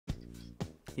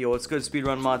Yo, what's good,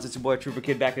 Speedrun Mods? It's your boy Trooper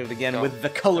Kid back at it again with the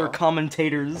color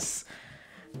commentators.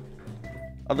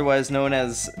 Otherwise known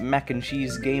as Mac and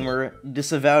Cheese Gamer,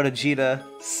 Disavowed Ajita,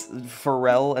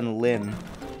 Pharrell, and Lynn.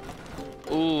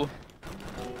 Ooh.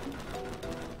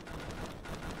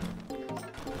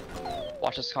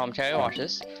 Watch this commentary, watch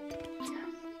this.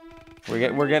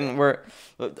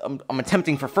 I'm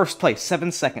attempting for first place,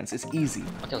 7 seconds, it's easy.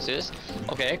 Okay, let's do this.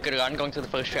 Okay, good run, going through the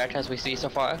first stretch as we see so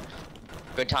far.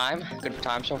 Good time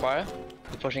so far.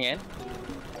 We're pushing in.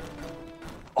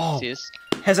 Oh, See this?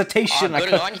 hesitation.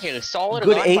 Good run here, solid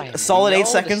good run by him. solid 8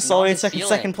 seconds, this solid 8 not seconds,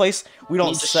 feeling. second place. We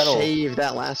don't settle. Shave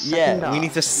that last second Yeah, we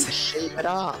need to shave it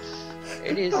off.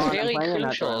 It is very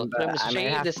crucial but to I may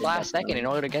shave have this to last get second in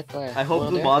order to get the. I hope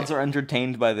world the record. mods are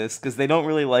entertained by this, because they don't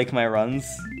really like my runs.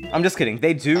 I'm just kidding.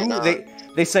 They do.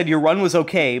 They said your run was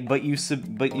okay, but you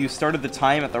started the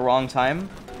time at the wrong time.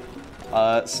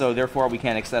 So therefore we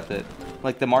can't accept it.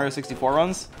 Like the Mario 64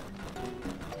 runs.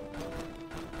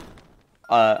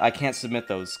 I can't submit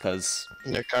those because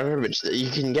They're garbage.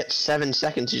 You can get 7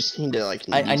 seconds. You just need to like.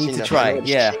 I need to try.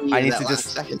 Yeah, I need to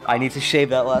just. I need to shave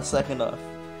that last second off.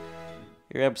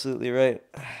 You're absolutely right.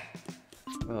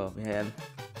 Oh man.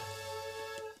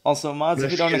 Also, mods,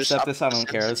 if you don't accept this, I don't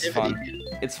care. It's fun.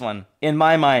 It's fun. In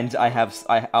my mind,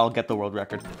 I'll get the world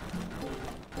record.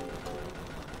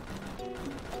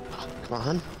 Come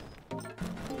on.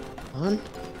 Come on.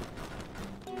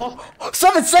 Oh,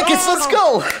 7 seconds. Let's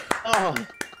go. Oh.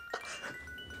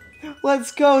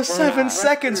 Let's go. 7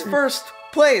 seconds. First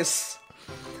place.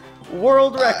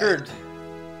 World record.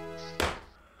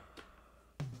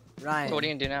 Ryan, So what are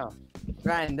you gonna do now?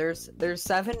 Ryan, there's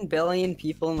 7 billion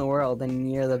people in the world,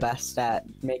 and you're the best at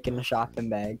making a shopping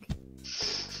bag.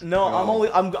 No,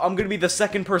 I'm gonna be the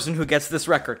second person who gets this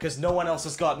record because no one else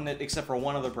has gotten it except for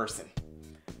one other person.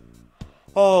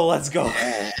 Oh, let's go!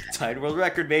 Tied world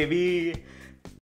record, baby.